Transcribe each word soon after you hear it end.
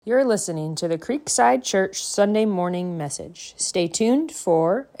You're listening to the Creekside Church Sunday morning message. Stay tuned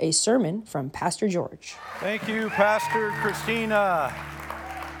for a sermon from Pastor George. Thank you, Pastor Christina.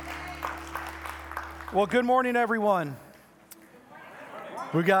 Well, good morning, everyone.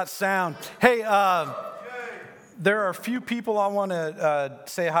 We got sound. Hey, there are a few people I want to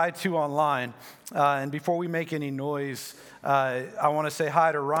say hi to online. And before we make any noise, I want to say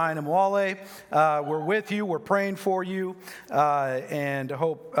hi to Ryan and Wale. We're with you. We're praying for you. And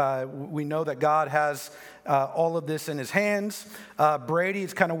hope we know that God has all of this in his hands. Brady,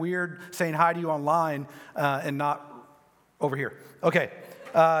 it's kind of weird saying hi to you online and not over here. Okay.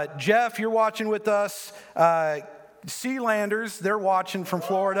 Jeff, you're watching with us. Sealanders, they're watching from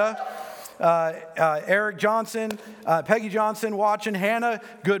Florida. Eric Johnson, Peggy Johnson watching. Hannah,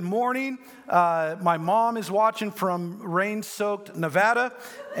 good morning. My mom is watching from rain-soaked Nevada,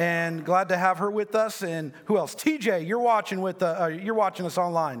 and glad to have her with us. And who else? TJ, you're watching us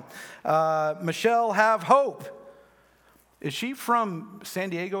online. Michelle, have hope. Is she from San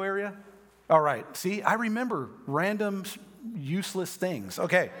Diego area? All right. See, I remember random useless things.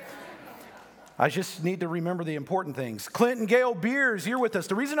 Okay. I just need to remember the important things. Clinton Gale Beers, you're with us.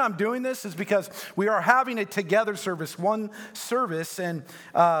 The reason I'm doing this is because we are having a together service, one service. And,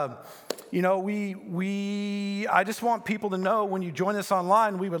 I just want people to know when you join us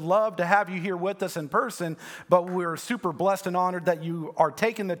online, we would love to have you here with us in person, but we're super blessed and honored that you are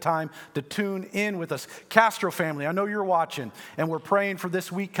taking the time to tune in with us. Castro family, I know you're watching, and we're praying for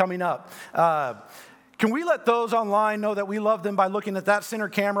this week coming up. Can we let those online know that we love them by looking at that center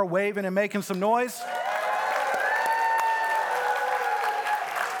camera, waving and making some noise?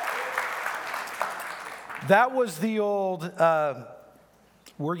 That was the old,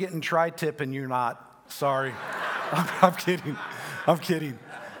 we're getting tri-tip and you're not. Sorry. I'm kidding.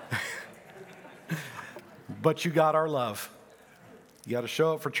 But you got our love. You got to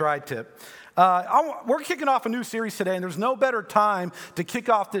show up for tri-tip. We're kicking off a new series today, and there's no better time to kick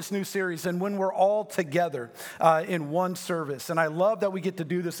off this new series than when we're all together in one service. And I love that we get to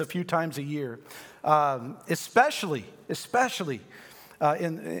do this a few times a year, especially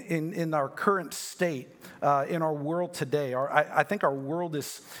in our current state, in our world today. I think our world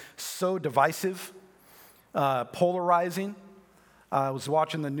is so divisive, polarizing. I was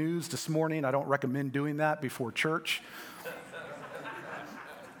watching the news this morning. I don't recommend doing that before church.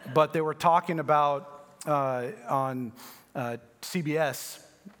 But they were talking about on CBS,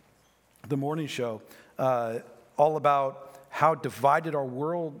 the morning show, all about how divided our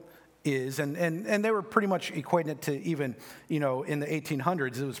world is. And they were pretty much equating it to even, in the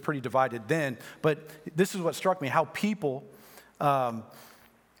 1800s, it was pretty divided then. But this is what struck me, how people,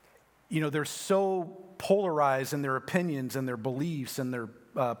 they're so polarized in their opinions and their beliefs and their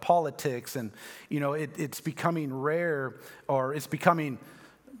politics. And, it's becoming rare, or it's becoming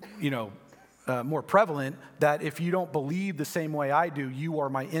more prevalent, that if you don't believe the same way I do, you are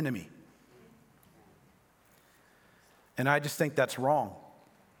my enemy. And I just think that's wrong.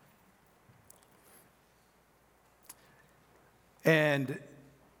 And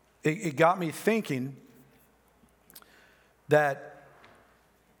it got me thinking that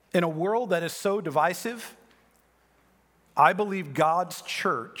in a world that is so divisive, I believe God's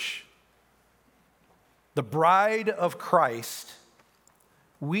church, the bride of Christ,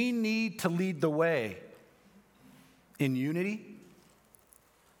 we need to lead the way in unity,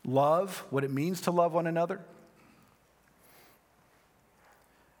 love, what it means to love one another,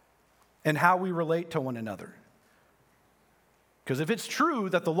 and how we relate to one another. Because if it's true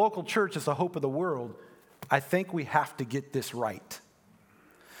that the local church is the hope of the world, I think we have to get this right.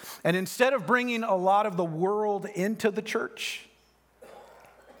 And instead of bringing a lot of the world into the church,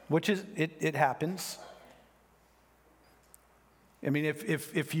 which is, it happens. I mean,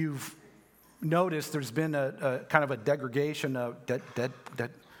 if you've noticed, there's been a kind of a degradation of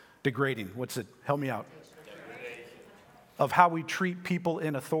degrading. What's it? Help me out. Of how we treat people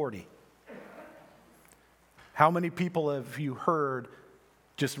in authority. How many people have you heard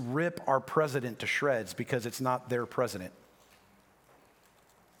just rip our president to shreds because it's not their president?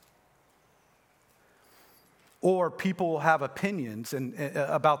 Or people will have opinions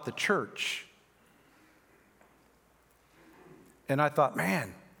about the church. And I thought,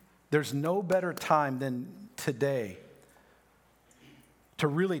 man, there's no better time than today to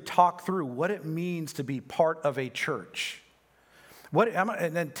really talk through what it means to be part of a church.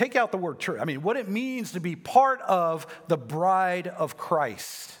 And then take out the word church. I mean, what it means to be part of the bride of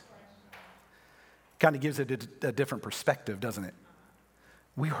Christ. Kind of gives it a different perspective, doesn't it?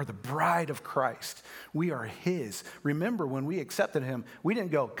 We are the bride of Christ. We are his. Remember, when we accepted him, we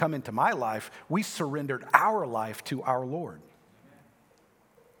didn't go, come into my life. We surrendered our life to our Lord.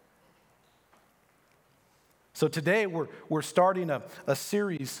 So today we're starting a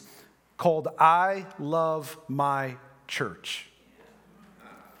series called I Love My Church.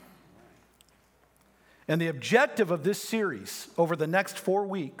 And the objective of this series over the next 4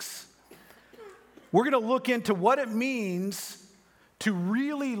 weeks, we're going to look into what it means to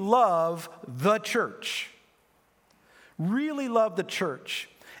really love the church. Really love the church.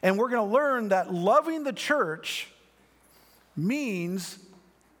 And we're going to learn that loving the church means,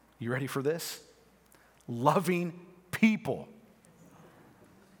 you ready for this? Loving people.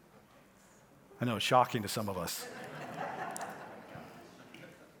 I know it's shocking to some of us.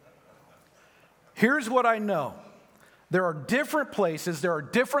 Here's what I know. There are different places, there are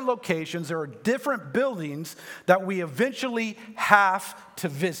different locations, there are different buildings that we eventually have to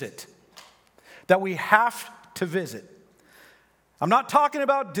visit. That we have to visit. I'm not talking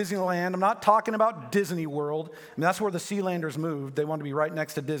about Disneyland. I'm not talking about Disney World. I mean, that's where the Sealanders moved. They want to be right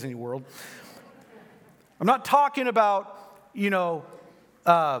next to Disney World. I'm not talking about,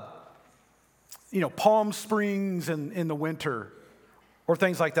 Palm Springs in the winter or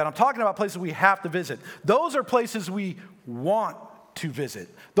things like that. I'm talking about places we have to visit. Those are places we want to visit.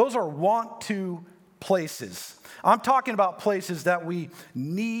 Those are want to places. I'm talking about places that we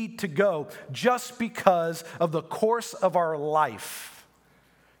need to go just because of the course of our life.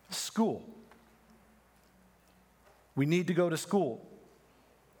 School. We need to go to school.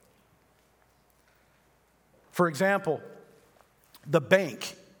 For example, the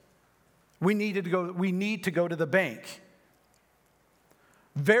bank. We need to go to the bank.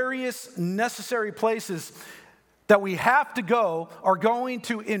 Various necessary places that we have to go are going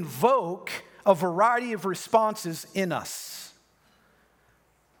to invoke a variety of responses in us.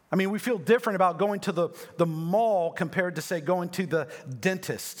 I mean, we feel different about going to the mall compared to, say, going to the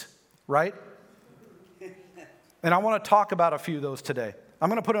dentist, right? And I want to talk about a few of those today. I'm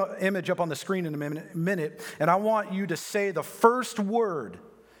going to put an image up on the screen in a minute, and I want you to say the first word.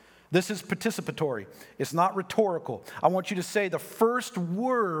 This is participatory. It's not rhetorical. I want you to say the first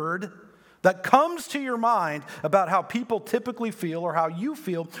word that comes to your mind about how people typically feel or how you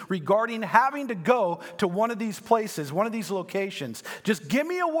feel regarding having to go to one of these places, one of these locations. Just give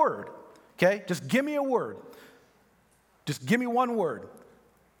me a word, okay? Just give me a word. Just give me one word.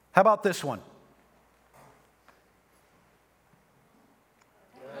 How about this one?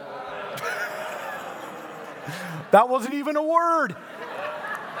 That wasn't even a word.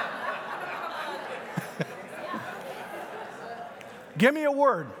 Give me a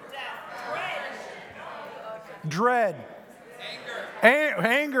word. Dread.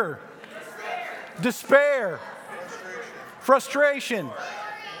 Anger. Despair. Frustration.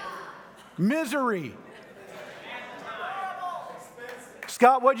 Misery.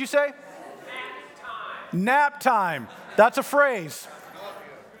 Scott, what'd you say? Nap time. That's a phrase,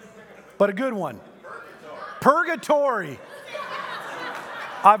 but a good one. Purgatory.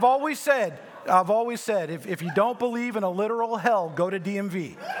 I've always said, if you don't believe in a literal hell, go to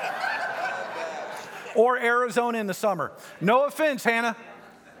DMV. Or Arizona in the summer. No offense, Hannah.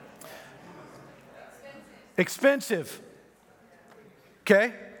 Expensive.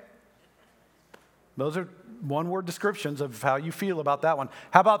 Okay? Those are one-word descriptions of how you feel about that one.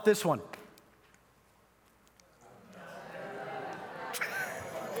 How about this one?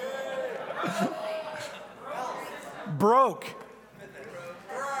 Broke.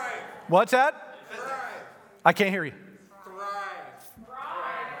 What's that? I can't hear you.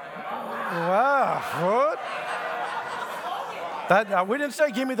 Wow. What? We didn't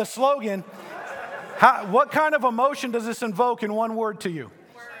say give me the slogan. What kind of emotion does this invoke in one word to you?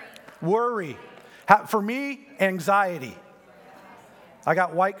 Worry. For me, anxiety. I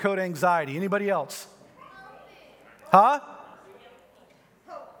got white coat anxiety. Anybody else? Huh?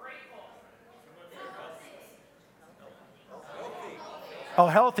 Oh,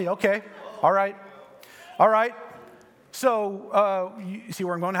 healthy. Okay. All right. All right. So, you see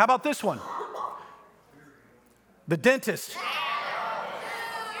where I'm going? How about this one? The dentist.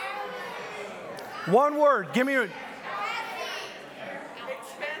 One word. Give me a...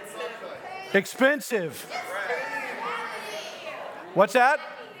 Expensive. What's that?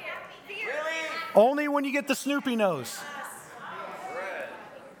 Only when you get the Snoopy nose.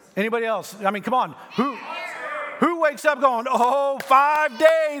 Anybody else? I mean, come on. Who wakes up going, 5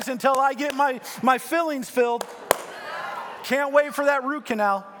 days until I get my fillings filled? Can't wait for that root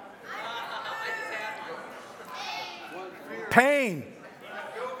canal. Pain.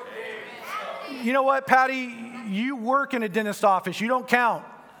 You know what, Patty? You work in a dentist's office. You don't count.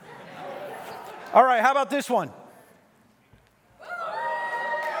 All right, how about this one?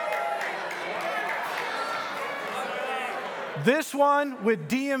 This one with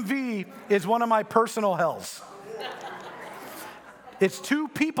DMV is one of my personal hells. It's too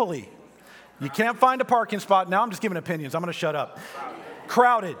people-y. You can't find a parking spot. Now I'm just giving opinions. I'm going to shut up.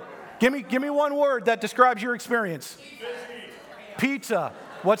 Crowded. Give me one word that describes your experience. Pizza.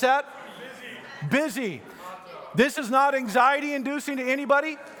 What's that? Busy. This is not anxiety inducing to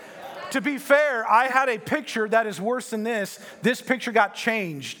anybody. To be fair, I had a picture that is worse than this. This picture got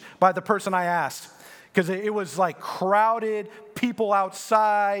changed by the person I asked because it was like crowded, people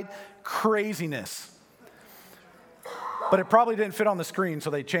outside, craziness. But it probably didn't fit on the screen, so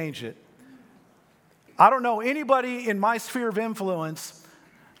they changed it. I don't know anybody in my sphere of influence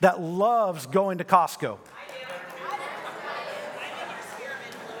that loves going to Costco.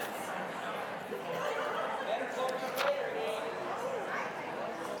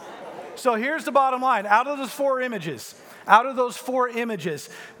 So here's the bottom line. Out of those four images,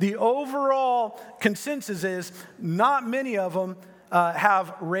 the overall consensus is not many of them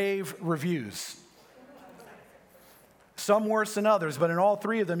have rave reviews. Some worse than others, but in all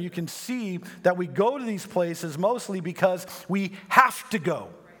three of them, you can see that we go to these places mostly because we have to go.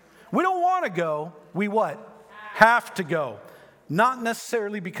 We don't want to go. We what? Have to go. Not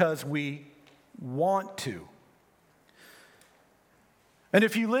necessarily because we want to. And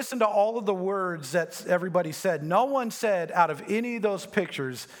if you listen to all of the words that everybody said, no one said out of any of those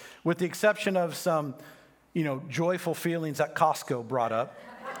pictures, with the exception of some, joyful feelings that Costco brought up,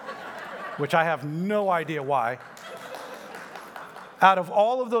 which I have no idea why. Out of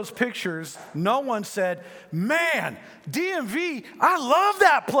all of those pictures, no one said, man, DMV, I love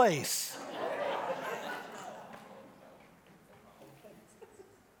that place.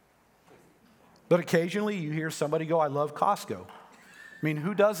 But occasionally you hear somebody go, I love Costco. I mean,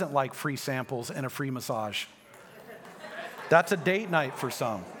 who doesn't like free samples and a free massage? That's a date night for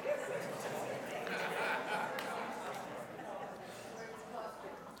some.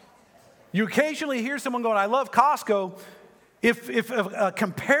 You occasionally hear someone going, I love Costco, if a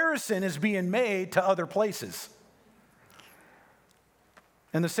comparison is being made to other places.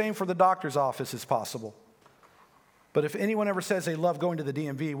 And the same for the doctor's office is possible. But if anyone ever says they love going to the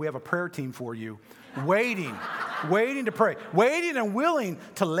DMV, we have a prayer team for you, waiting to pray, waiting and willing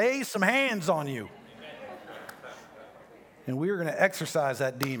to lay some hands on you. And we are going to exorcise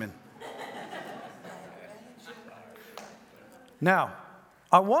that demon. Now,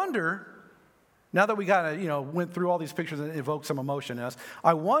 I wonder, now that we went through all these pictures and evoked some emotion in us,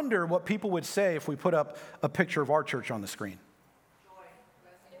 I wonder what people would say if we put up a picture of our church on the screen.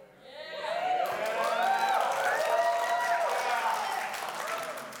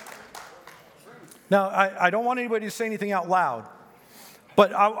 Now, I don't want anybody to say anything out loud,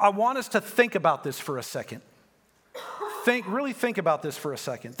 but I want us to think about this for a second. Really think about this for a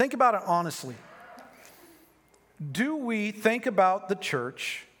second. Think about it honestly. Do we think about the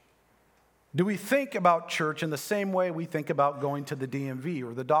church? Do we think about church in the same way we think about going to the DMV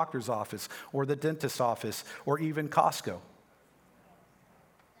or the doctor's office or the dentist's office or even Costco?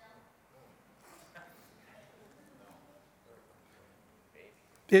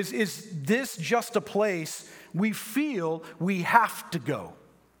 Is this just a place we feel we have to go?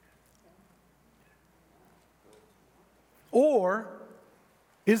 Or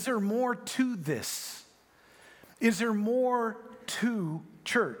is there more to this? Is there more to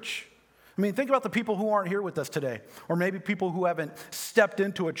church? I mean, think about the people who aren't here with us today, or maybe people who haven't stepped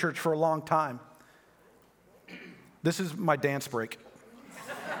into a church for a long time. This is my dance break.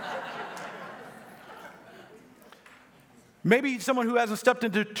 Maybe someone who hasn't stepped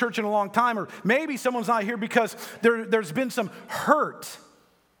into church in a long time, or maybe someone's not here because there's been some hurt.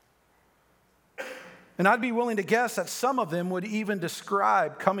 And I'd be willing to guess that some of them would even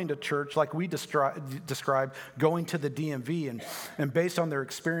describe coming to church like we describe going to the DMV. And based on their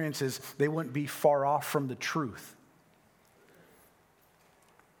experiences, they wouldn't be far off from the truth.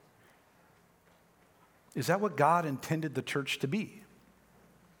 Is that what God intended the church to be?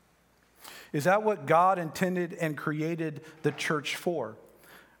 Is that what God intended and created the church for?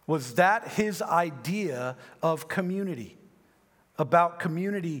 Was that his idea of community? About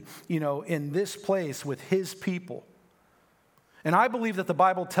community, in this place with his people? And I believe that the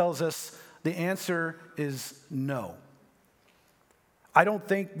Bible tells us the answer is no. I don't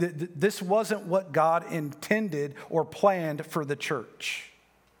think that this wasn't what God intended or planned for the church.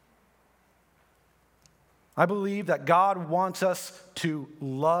 I believe that God wants us to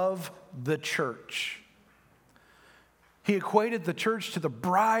love the church. He equated the church to the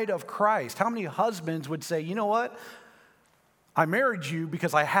bride of Christ. How many husbands would say, you know what? I married you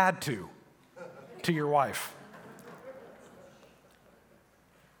because I had to your wife.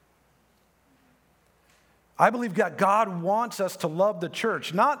 I believe that God wants us to love the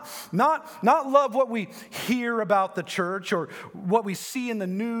church, not love what we hear about the church or what we see in the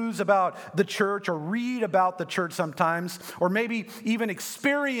news about the church or read about the church sometimes, or maybe even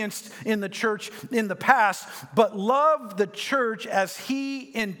experienced in the church in the past, but love the church as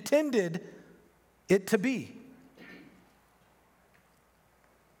He intended it to be.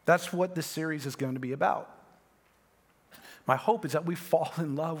 That's what this series is going to be about. My hope is that we fall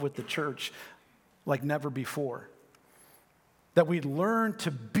in love with the church like never before. That we learn to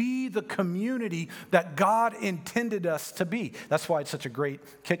be the community that God intended us to be. That's why it's such a great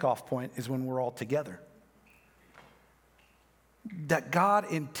kickoff point, is when we're all together. That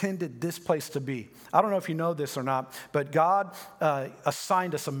God intended this place to be. I don't know if you know this or not, but God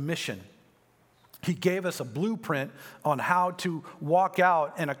assigned us a mission. He gave us a blueprint on how to walk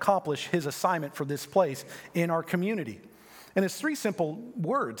out and accomplish His assignment for this place in our community. And it's 3 simple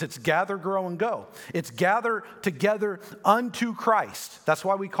words. It's gather, grow, and go. It's gather together unto Christ. That's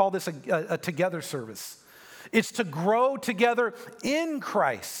why we call this a together service. It's to grow together in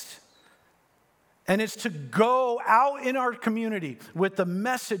Christ. And it's to go out in our community with the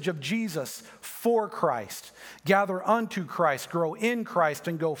message of Jesus for Christ. Gather unto Christ, grow in Christ,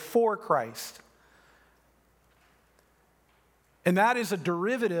 and go for Christ. And that is a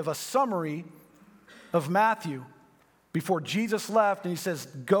derivative, a summary of Matthew. Before Jesus left, and He says,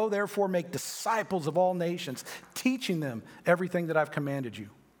 "Go therefore make disciples of all nations, teaching them everything that I've commanded you."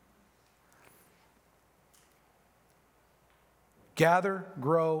 Gather,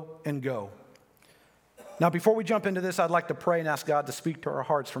 grow, and go. Now, before we jump into this, I'd like to pray and ask God to speak to our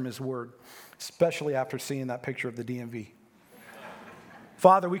hearts from His Word, especially after seeing that picture of the DMV.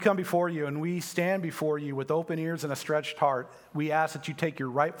 Father, we come before You and we stand before You with open ears and a stretched heart. We ask that You take Your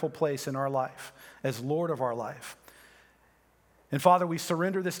rightful place in our life as Lord of our life. And Father, we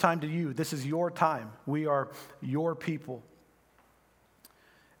surrender this time to You. This is Your time. We are Your people.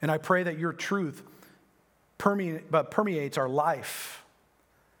 And I pray that Your truth permeates our life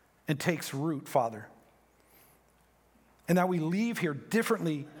and takes root, Father. And that we leave here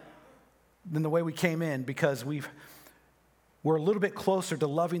differently than the way we came in, because we're a little bit closer to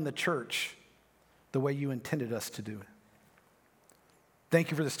loving the church the way You intended us to do it. Thank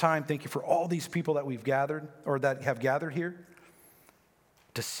You for this time. Thank You for all these people that we've gathered, or that have gathered here,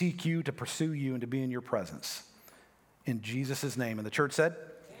 to seek You, to pursue You, and to be in Your presence. In Jesus' name. And the church said?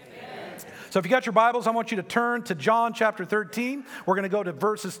 Amen. So if you got your Bibles, I want you to turn to John chapter 13. We're going to go to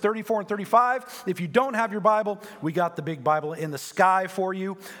verses 34 and 35. If you don't have your Bible, we got the big Bible in the sky for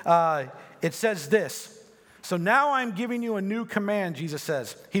you. It says this: "So now I'm giving you a new command," Jesus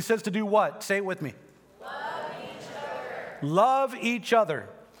says. He says to do what? Say it with me. Love each other. Love each other.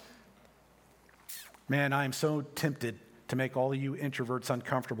 Man, I am so tempted to make all of you introverts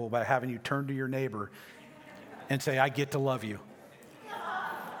uncomfortable by having you turn to your neighbor and say, "I get to love you."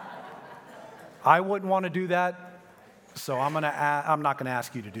 I wouldn't want to do that, so I'm not going to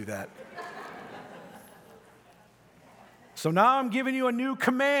ask you to do that. "So now I'm giving you a new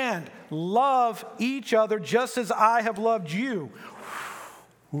command. Love each other just as I have loved you."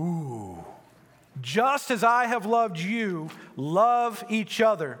 Ooh. "Just as I have loved you, love each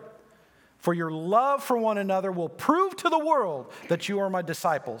other. For your love for one another will prove to the world that you are My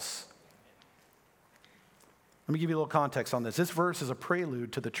disciples." Let me give you a little context on this. This verse is a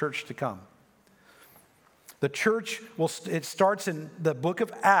prelude to the church to come. The church, it starts in the book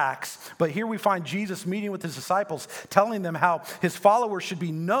of Acts, but here we find Jesus meeting with His disciples, telling them how His followers should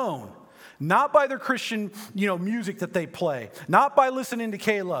be known, not by their Christian, music that they play, not by listening to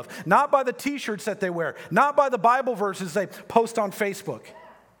K-Love, not by the t-shirts that they wear, not by the Bible verses they post on Facebook.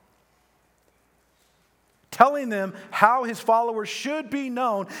 Telling them how His followers should be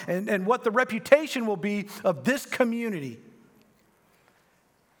known and what the reputation will be of this community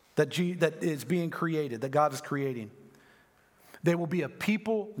that is being created, that God is creating. They will be a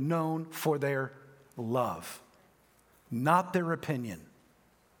people known for their love, not their opinion.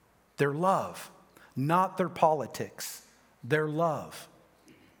 Their love, not their politics. Their love.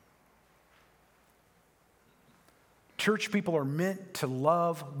 Church people are meant to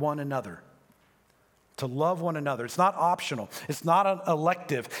love one another. To love one another. It's not optional. It's not an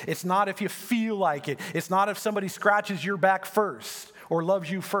elective. It's not if you feel like it. It's not if somebody scratches your back first or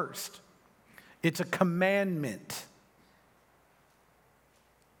loves you first. It's a commandment.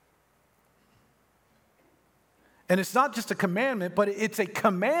 And it's not just a commandment, but it's a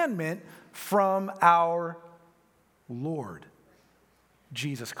commandment from our Lord,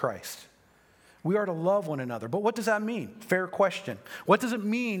 Jesus Christ. We are to love one another. But what does that mean? Fair question. What does it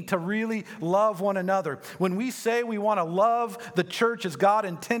mean to really love one another? When we say we want to love the church as God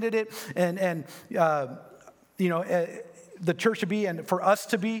intended it, and the church to be and for us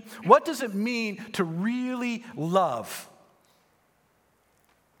to be? What does it mean to really love?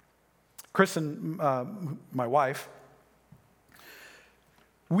 Chris and my wife,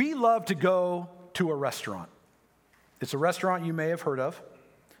 we love to go to a restaurant. It's a restaurant you may have heard of.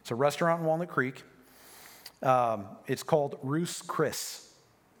 It's a restaurant in Walnut Creek. It's called Ruth's Chris.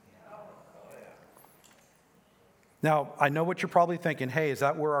 Now, I know what you're probably thinking. Hey, is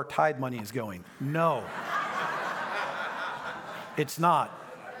that where our tithe money is going? No. It's not.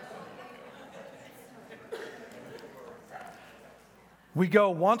 We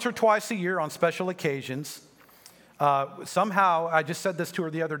go once or twice a year on special occasions. Somehow, I just said this to her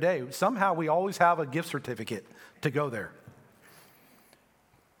the other day, somehow we always have a gift certificate to go there.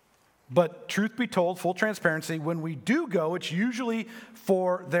 But truth be told, full transparency, when we do go, it's usually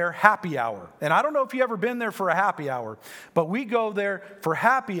for their happy hour. And I don't know if you've ever been there for a happy hour, but we go there for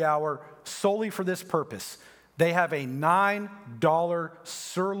happy hour solely for this purpose. They have a $9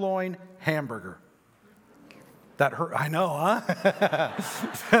 sirloin hamburger. That hurt, I know,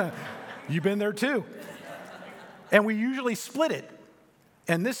 huh? You've been there too. And we usually split it.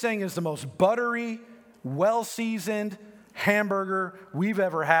 And this thing is the most buttery, well-seasoned hamburger we've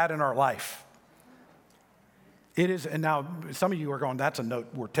ever had in our life. It is, and now some of you are going, that's a note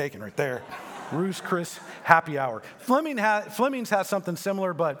we're taking right there. Ruth's Chris happy hour. Fleming's has something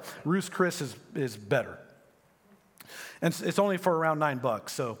similar, but Ruth's Chris is better. And it's only for around $9,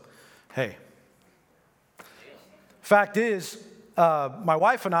 so hey. Fact is, my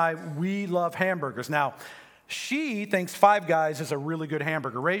wife and I, we love hamburgers. Now, she thinks Five Guys is a really good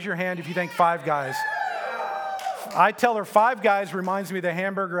hamburger. Raise your hand if you think Five Guys. I tell her Five Guys reminds me of the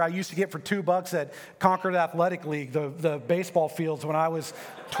hamburger I used to get for $2 at Concord Athletic League, the baseball fields when I was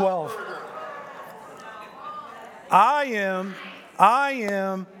 12. I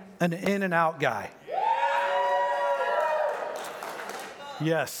am an In-N-Out guy.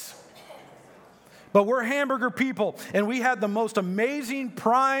 Yes. But we're hamburger people, and we had the most amazing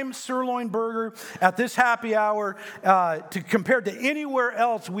prime sirloin burger at this happy hour compared to anywhere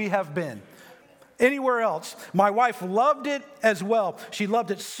else we have been. Anywhere else. My wife loved it as well. She loved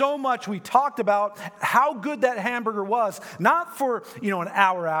it so much we talked about how good that hamburger was. Not for, an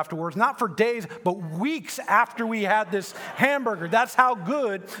hour afterwards, not for days, but weeks after we had this hamburger. That's how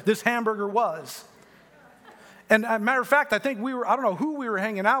good this hamburger was. And as a matter of fact, I think I don't know who we were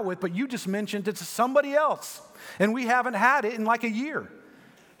hanging out with, but you just mentioned it's somebody else. And we haven't had it in like a year.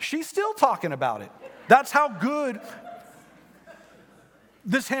 She's still talking about it. That's how good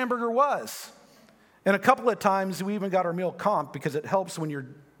this hamburger was. And a couple of times we even got our meal comped because it helps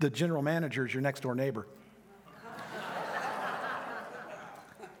when the general manager is your next door neighbor.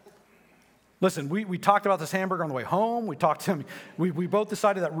 Listen, we talked about this hamburger on the way home. We both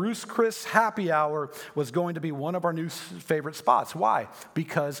decided that Ruth's Chris happy hour was going to be one of our new favorite spots. Why?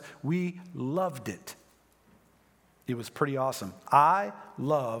 Because we loved it. It was pretty awesome. I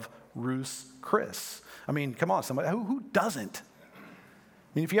love Ruth's Chris. I mean, come on, somebody, who doesn't? I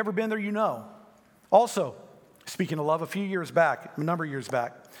mean, if you've ever been there, you know. Also, speaking of love, a number of years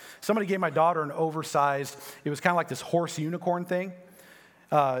back, somebody gave my daughter an oversized, it was kind of like this horse unicorn thing.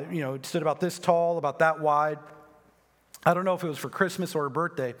 It stood about this tall, about that wide. I don't know if it was for Christmas or her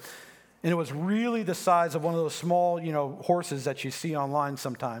birthday. And it was really the size of one of those small, horses that you see online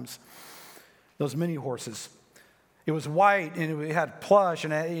sometimes. Those mini horses. It was white and it had plush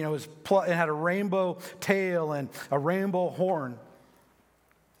and it had a rainbow tail and a rainbow horn.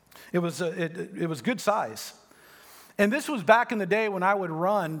 It was good size. And this was back in the day when I would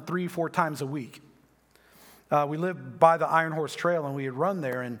run 3-4 times a week. We lived by the Iron Horse Trail, and we would run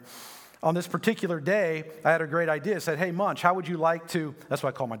there. And on this particular day, I had a great idea. I said, hey, Munch, how would you like to, that's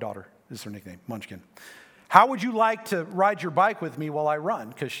what I call my daughter. This is her nickname, Munchkin. How would you like to ride your bike with me while I run?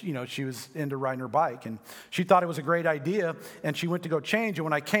 Because, she was into riding her bike. And she thought it was a great idea, and she went to go change. And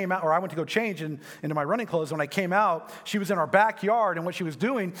when I came out, or I went to go change into my running clothes, when I came out, she was in our backyard. And what she was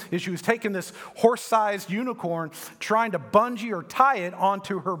doing is she was taking this horse-sized unicorn, trying to bungee or tie it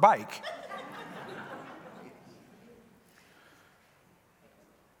onto her bike.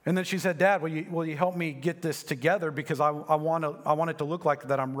 And then she said, Dad, will you help me get this together because I want it to look like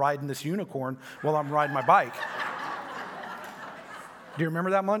that I'm riding this unicorn while I'm riding my bike. Do you remember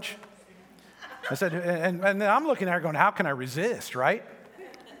that, Munch? I said, and then I'm looking at her going, how can I resist, right?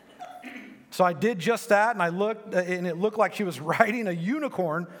 So I did just that, and I looked, and it looked like she was riding a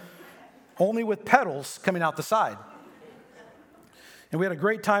unicorn, only with pedals coming out the side. And we had a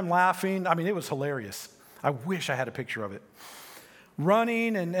great time laughing. I mean, it was hilarious. I wish I had a picture of it.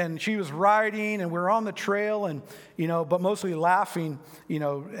 running and she was riding and we were on the trail and, but mostly laughing,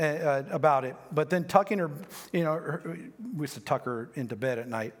 about it. But then tucking her, we used to tuck her into bed at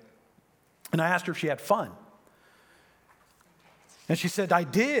night. And I asked her if she had fun. And she said, I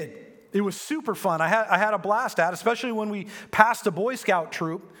did. It was super fun. I had a blast at it, especially when we passed a Boy Scout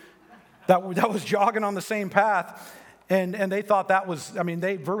troop that was jogging on the same path. And they thought that was,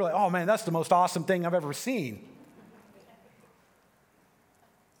 they verbally, oh man, that's the most awesome thing I've ever seen.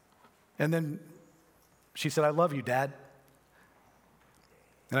 And then she said, I love you, Dad.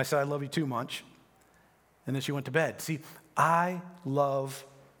 And I said, I love you too, Munch. And then she went to bed. See, I love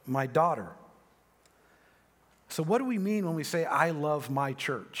my daughter. So what do we mean when we say, I love my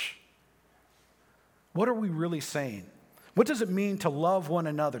church? What are we really saying? What does it mean to love one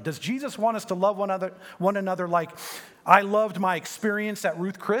another? Does Jesus want us to love one another like I loved my experience at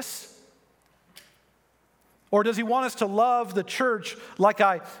Ruth Chris? Or does he want us to love the church like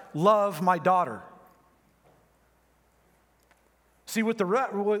I love my daughter? See, with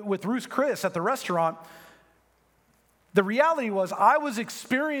Ruth Chris at the restaurant, the reality was I was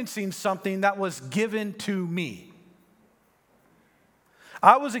experiencing something that was given to me.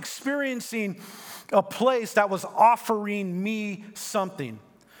 I was experiencing a place that was offering me something.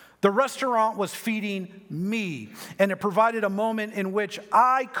 The restaurant was feeding me, and it provided a moment in which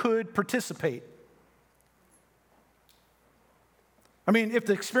I could participate. If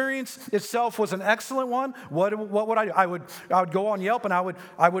the experience itself was an excellent one, what would I do? I would go on Yelp and I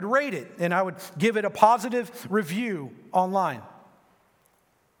would rate it and I would give it a positive review online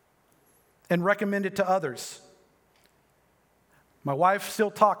and recommend it to others. My wife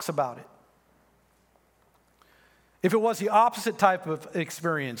still talks about it. If it was the opposite type of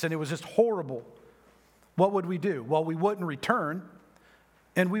experience and it was just horrible, what would we do? Well, we wouldn't return,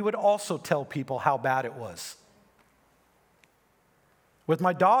 and we would also tell people how bad it was. With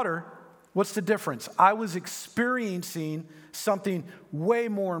my daughter, what's the difference? I was experiencing something way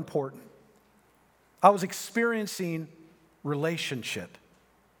more important. I was experiencing relationship.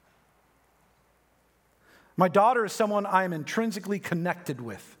 My daughter is someone I am intrinsically connected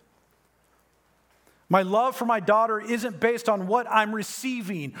with. My love for my daughter isn't based on what I'm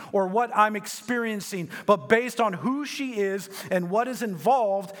receiving or what I'm experiencing, but based on who she is and what is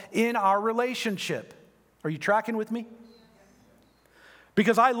involved in our relationship. Are you tracking with me?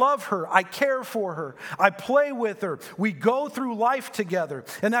 Because I love her, I care for her, I play with her, we go through life together.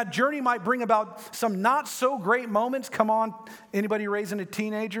 And that journey might bring about some not so great moments. Come on, anybody raising a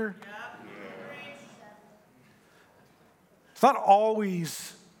teenager? It's not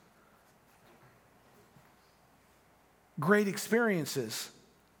always great experiences,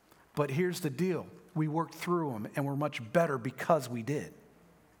 but here's the deal. We worked through them and we're much better because we did.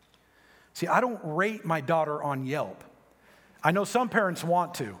 See, I don't rate my daughter on Yelp. I know some parents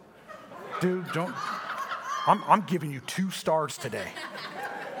want to. Dude, don't. I'm giving you 2 stars today.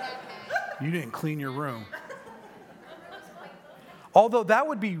 You didn't clean your room. Although that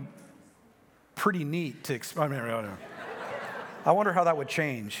would be pretty neat to I wonder how that would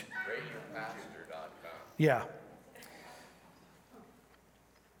change. Yeah.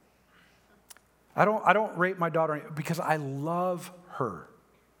 I don't rate my daughter because I love her.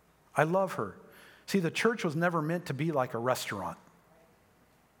 I love her. See, the church was never meant to be like a restaurant.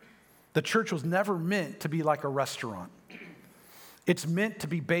 The church was never meant to be like a restaurant. It's meant to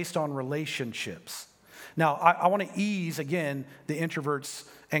be based on relationships. Now, I want to ease, again, the introvert's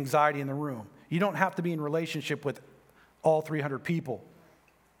anxiety in the room. You don't have to be in relationship with all 300 people.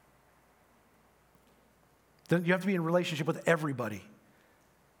 You have to be in relationship with everybody.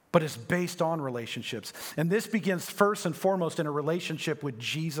 But it's based on relationships. And this begins first and foremost in a relationship with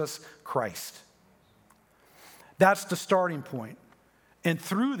Jesus Christ. That's the starting point. And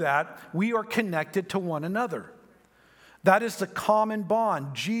through that, we are connected to one another. That is the common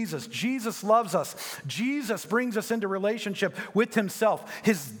bond. Jesus loves us. Jesus brings us into relationship with himself.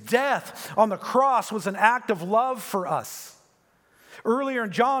 His death on the cross was an act of love for us. Earlier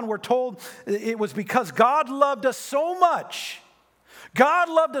in John, we're told it was because God loved us so much. God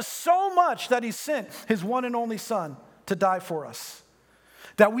loved us so much that he sent his one and only Son to die for us.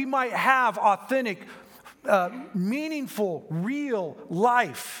 That we might have authentic, meaningful, real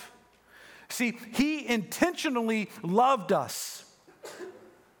life. See, he intentionally loved us.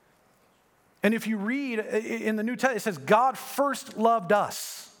 And if you read in the New Testament, it says God first loved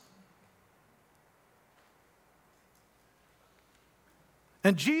us.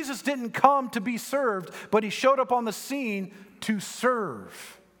 And Jesus didn't come to be served, but he showed up on the scene to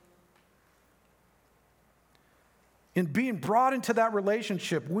serve. In being brought into that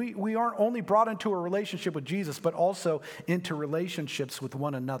relationship, we aren't only brought into a relationship with Jesus, but also into relationships with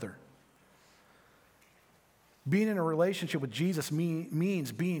one another. Being in a relationship with Jesus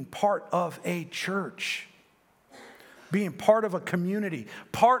means being part of a church, being part of a community,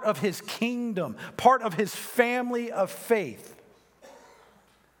 part of his kingdom, part of his family of faith.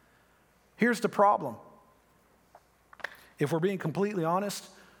 Here's the problem. If we're being completely honest,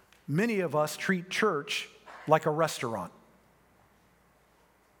 many of us treat church like a restaurant.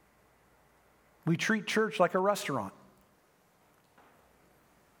 We treat church like a restaurant.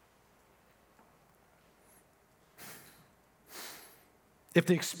 If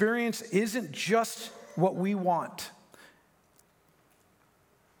the experience isn't just what we want,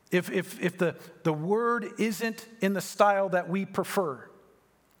 if the word isn't in the style that we prefer,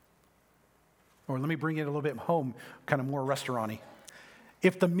 or let me bring it a little bit home, kind of more restaurant-y.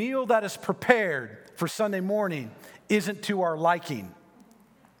 If the meal that is prepared for Sunday morning isn't to our liking,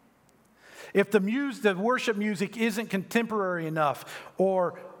 if the worship music isn't contemporary enough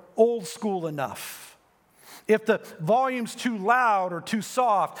or old school enough, if the volume's too loud or too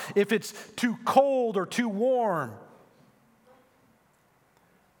soft, if it's too cold or too warm.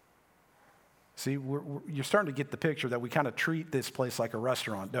 See, you're starting to get the picture that we kind of treat this place like a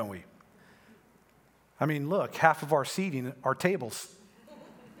restaurant, don't we? I mean, look, half of our seating are tables.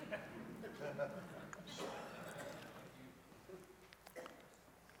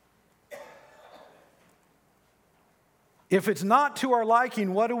 If it's not to our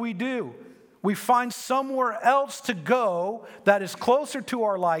liking, what do? We find somewhere else to go that is closer to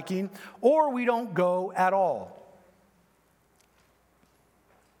our liking, or we don't go at all.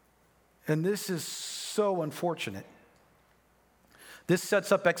 And this is so unfortunate. This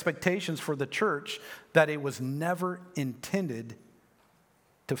sets up expectations for the church that it was never intended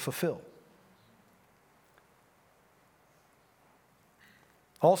to fulfill.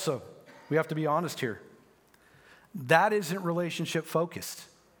 Also, we have to be honest here. That isn't relationship focused.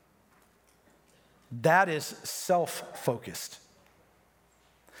 That is self-focused.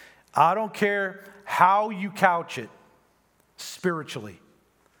 I don't care how you couch it spiritually.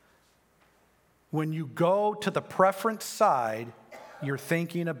 When you go to the preference side, you're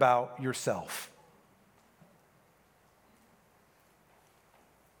thinking about yourself.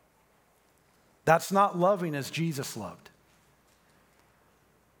 That's not loving as Jesus loved.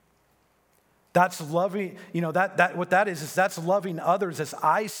 That's loving, what that is that's loving others as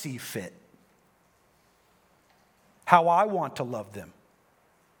I see fit. How I want to love them.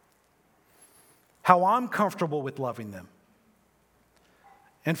 How I'm comfortable with loving them.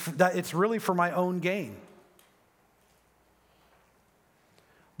 And that it's really for my own gain.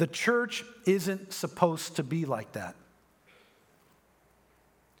 The church isn't supposed to be like that.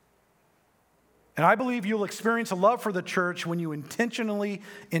 And I believe you'll experience a love for the church when you intentionally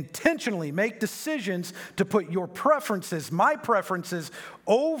make decisions to put your preferences, my preferences,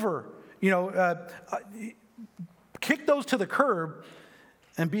 over, kick those to the curb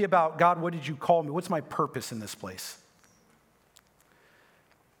and be about, God, what did you call me? What's my purpose in this place?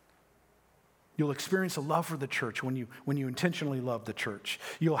 You'll experience a love for the church when you intentionally love the church.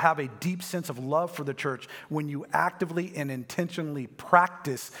 You'll have a deep sense of love for the church when you actively and intentionally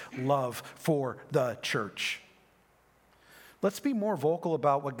practice love for the church. Let's be more vocal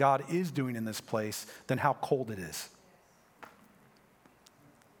about what God is doing in this place than how cold it is.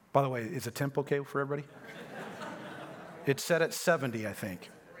 By the way, is the temp okay for everybody? It's set at 70, I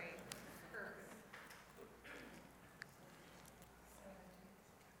think.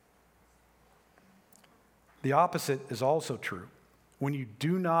 The opposite is also true. When you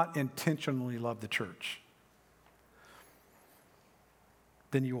do not intentionally love the church,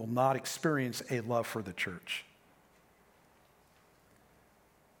 then you will not experience a love for the church.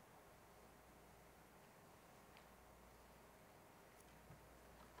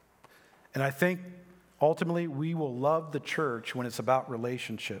 And I think ultimately we will love the church when it's about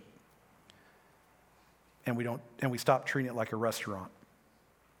relationship, and we stop treating it like a restaurant.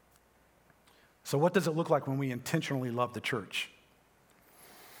 So what does it look like when we intentionally love the church?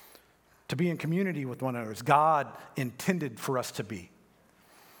 To be in community with one another as God intended for us to be.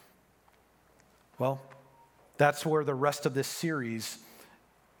 Well, that's where the rest of this series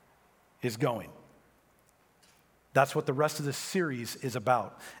is going. That's what the rest of this series is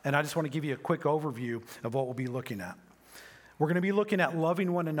about. And I just want to give you a quick overview of what we'll be looking at. We're going to be looking at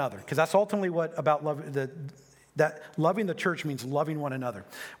loving one another, because that's ultimately what about love. That loving the church means loving one another.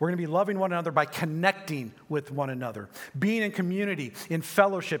 We're going to be loving one another by connecting with one another, being in community, in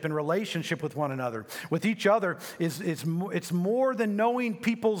fellowship, in relationship with one another. With each other, it's more than knowing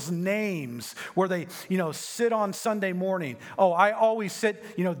people's names, where they, sit on Sunday morning. Oh, I always sit,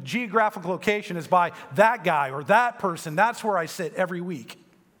 geographic location is by that guy or that person. That's where I sit every week.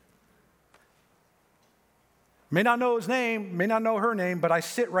 May not know his name, may not know her name, but I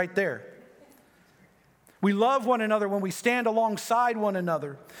sit right there. We love one another when we stand alongside one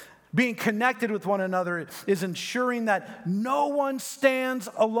another. Being connected with one another is ensuring that no one stands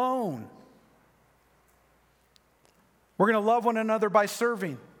alone. We're going to love one another by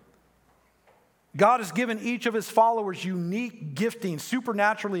serving. God has given each of his followers unique gifting,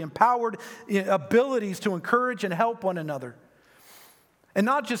 supernaturally empowered abilities to encourage and help one another. And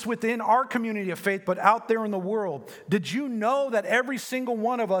not just within our community of faith, but out there in the world. Did you know that every single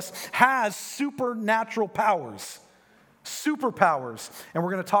one of us has supernatural powers? Superpowers. And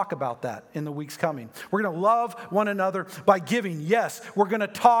we're going to talk about that in the weeks coming. We're going to love one another by giving. Yes, we're going to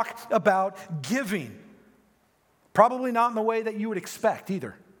talk about giving. Probably not in the way that you would expect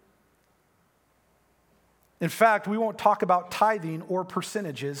either. In fact, we won't talk about tithing or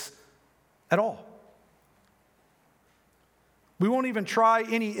percentages at all. We won't even try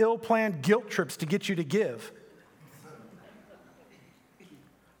any ill-planned guilt trips to get you to give.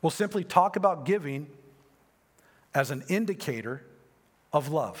 We'll simply talk about giving as an indicator of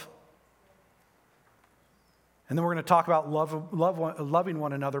love. And then we're going to talk about loving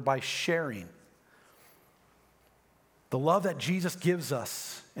one another by sharing. The love that Jesus gives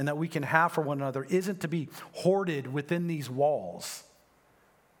us and that we can have for one another isn't to be hoarded within these walls.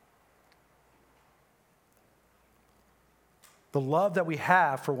 The love that we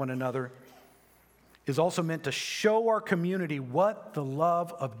have for one another is also meant to show our community what the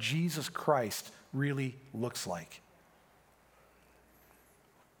love of Jesus Christ really looks like.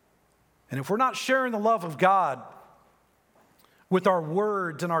 And if we're not sharing the love of God with our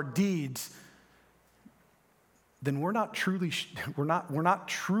words and our deeds, then we're not truly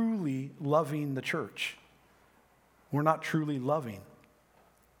loving the church. We're not truly loving.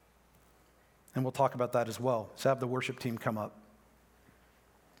 And we'll talk about that as well. So have the worship team come up.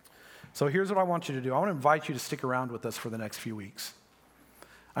 So here's what I want you to do. I want to invite you to stick around with us for the next few weeks.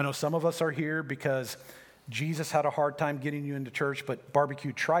 I know some of us are here because Jesus had a hard time getting you into church, but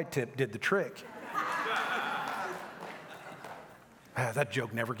barbecue tri-tip did the trick. That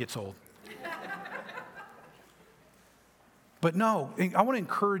joke never gets old. But no, I want to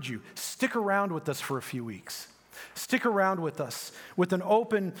encourage you, stick around with us for a few weeks. Stick around with us with an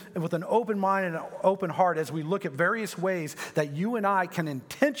open mind and an open heart as we look at various ways that you and I can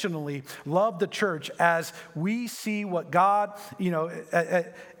intentionally love the church as we see what God,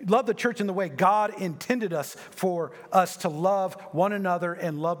 love the church in the way God intended us for us to love one another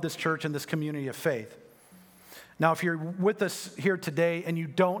and love this church and this community of faith. Now, if you're with us here today and you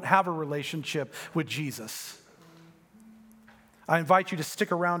don't have a relationship with Jesus, I invite you to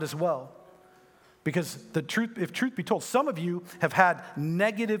stick around as well. Because if truth be told, some of you have had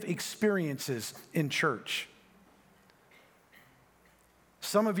negative experiences in church.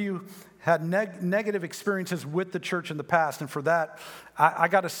 Some of you had negative experiences with the church in the past. And for that, I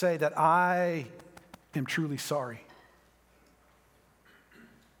got to say that I am truly sorry.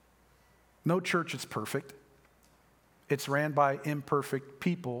 No church is perfect. It's ran by imperfect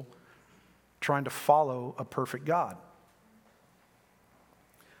people trying to follow a perfect God.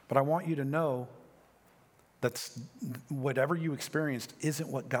 But I want you to know that whatever you experienced isn't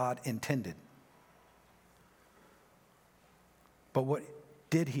what God intended. But what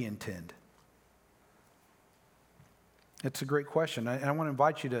did he intend? It's a great question. And I want to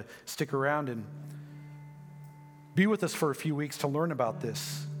invite you to stick around and be with us for a few weeks to learn about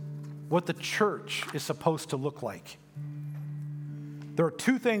this, what the church is supposed to look like. There are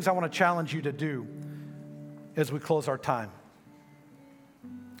two things I want to challenge you to do as we close our time.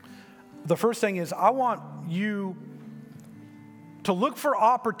 The first thing is I want you to look for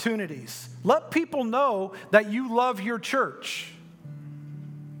opportunities. Let people know that you love your church.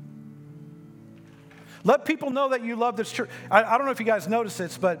 Let people know that you love this church. I don't know if you guys notice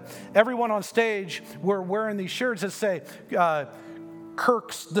this, but everyone on stage, we're wearing these shirts that say,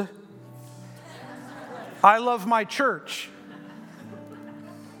 Kirk's, I love my church.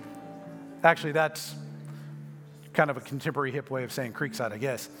 Actually, that's kind of a contemporary hip way of saying Creekside, I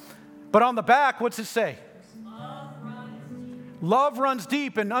guess. But on the back, what's it say? Love runs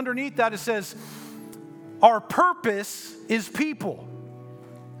deep. And underneath that, it says, our purpose is people.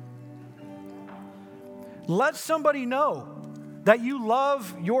 Let somebody know that you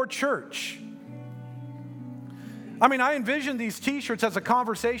love your church. I mean, I envision these t-shirts as a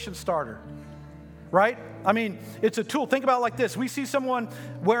conversation starter, right? I mean, it's a tool. Think about it like this. We see someone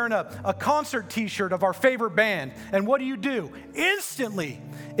wearing a concert t-shirt of our favorite band, and what do? Instantly,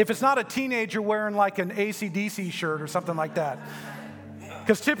 if it's not a teenager wearing like an AC/DC shirt or something like that,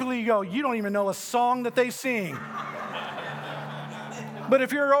 because typically you go, you don't even know a song that they sing. But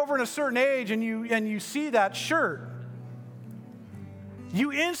if you're over in a certain age and you see that shirt,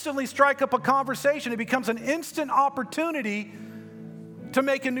 you instantly strike up a conversation. It becomes an instant opportunity to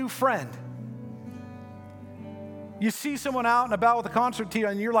make a new friend. You see someone out and about with a concert tee,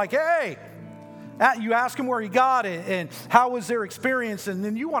 and you're like, hey, you ask them where he got it and how was their experience, and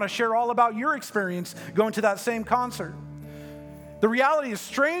then you want to share all about your experience going to that same concert. The reality is,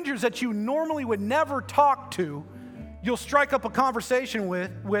 strangers that you normally would never talk to, you'll strike up a conversation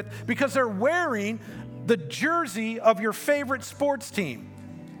with because they're wearing the jersey of your favorite sports team.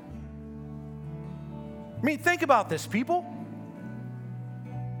 I mean, think about this, people.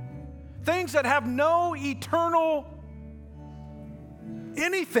 Things that have no eternal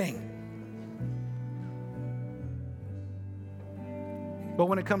anything. But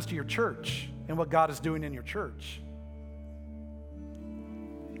when it comes to your church and what God is doing in your church,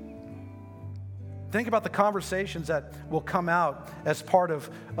 think about the conversations that will come out as part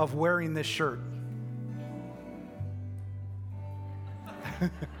of wearing this shirt.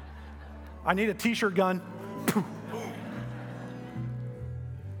 I need a t-shirt gun.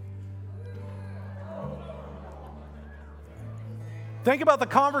 Think about the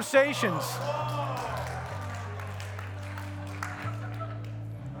conversations.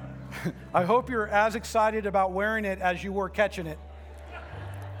 I hope you're as excited about wearing it as you were catching it.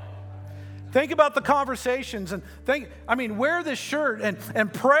 Think about the conversations and wear this shirt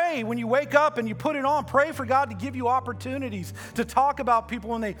and pray when you wake up and you put it on. Pray for God to give you opportunities to talk about people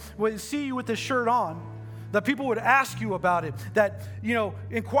when they see you with this shirt on. That people would ask you about it. That,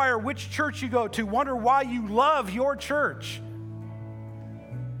 inquire which church you go to. Wonder why you love your church.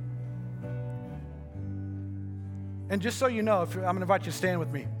 And just so you know, I'm going to invite you to stand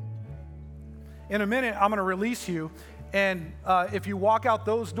with me. In a minute, I'm going to release you. And if you walk out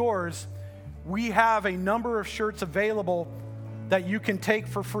those doors, we have a number of shirts available that you can take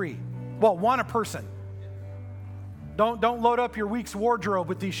for free. Well, one a person. Don't load up your week's wardrobe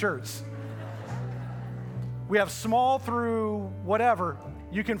with these shirts. We have small through whatever.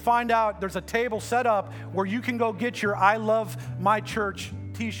 You can find out there's a table set up where you can go get your I Love My Church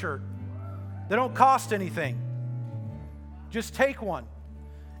t-shirt. They don't cost anything. Just take one.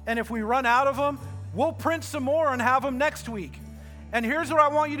 And if we run out of them, we'll print some more and have them next week. And here's what I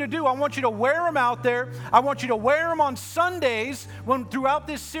want you to do. I want you to wear them out there. I want you to wear them on Sundays throughout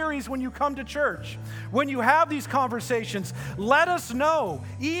this series when you come to church. When you have these conversations, let us know.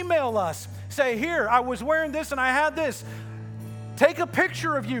 Email us. Say, here, I was wearing this and I had this. Take a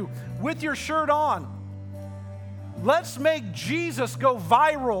picture of you with your shirt on. Let's make Jesus go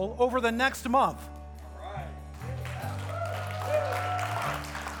viral over the next month.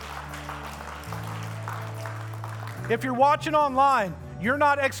 If you're watching online, you're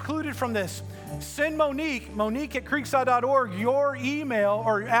not excluded from this. Send Monique at creekside.org, your email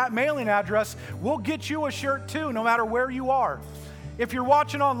or mailing address. We'll get you a shirt too, no matter where you are. If you're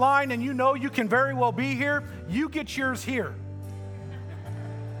watching online and you know you can very well be here, you get yours here.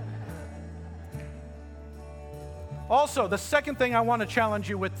 Also, the second thing I want to challenge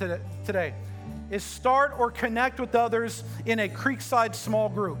you with today is start or connect with others in a Creekside small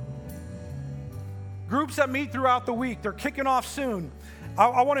group. Groups that meet throughout the week, they're kicking off soon.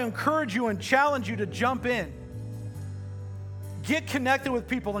 I want to encourage you and challenge you to jump in. Get connected with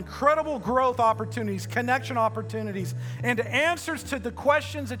people, incredible growth opportunities, connection opportunities, and answers to the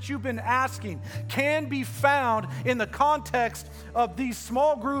questions that you've been asking can be found in the context of these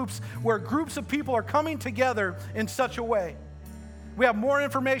small groups where groups of people are coming together in such a way. We have more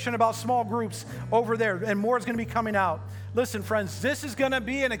information about small groups over there, and more is going to be coming out. Listen, friends, this is going to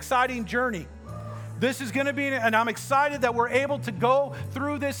be an exciting journey. This is going to be, and I'm excited that we're able to go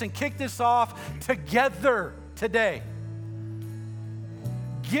through this and kick this off together today.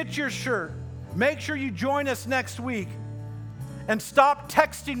 Get your shirt. Make sure you join us next week. And stop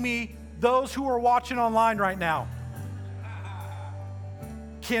texting me those who are watching online right now.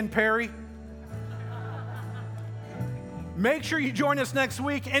 Ken Perry. Make sure you join us next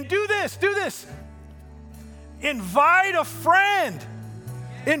week. And do this. Invite a friend.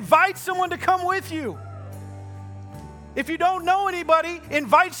 Invite someone to come with you. If you don't know anybody,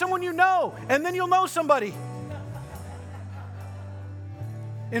 invite someone you know, and then you'll know somebody.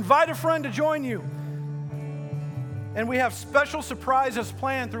 Invite a friend to join you. And we have special surprises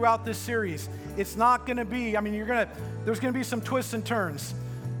planned throughout this series. It's not going to be, there's going to be some twists and turns.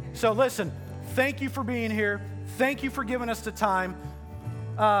 So listen, thank you for being here. Thank you for giving us the time.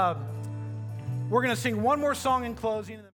 We're going to sing one more song in closing.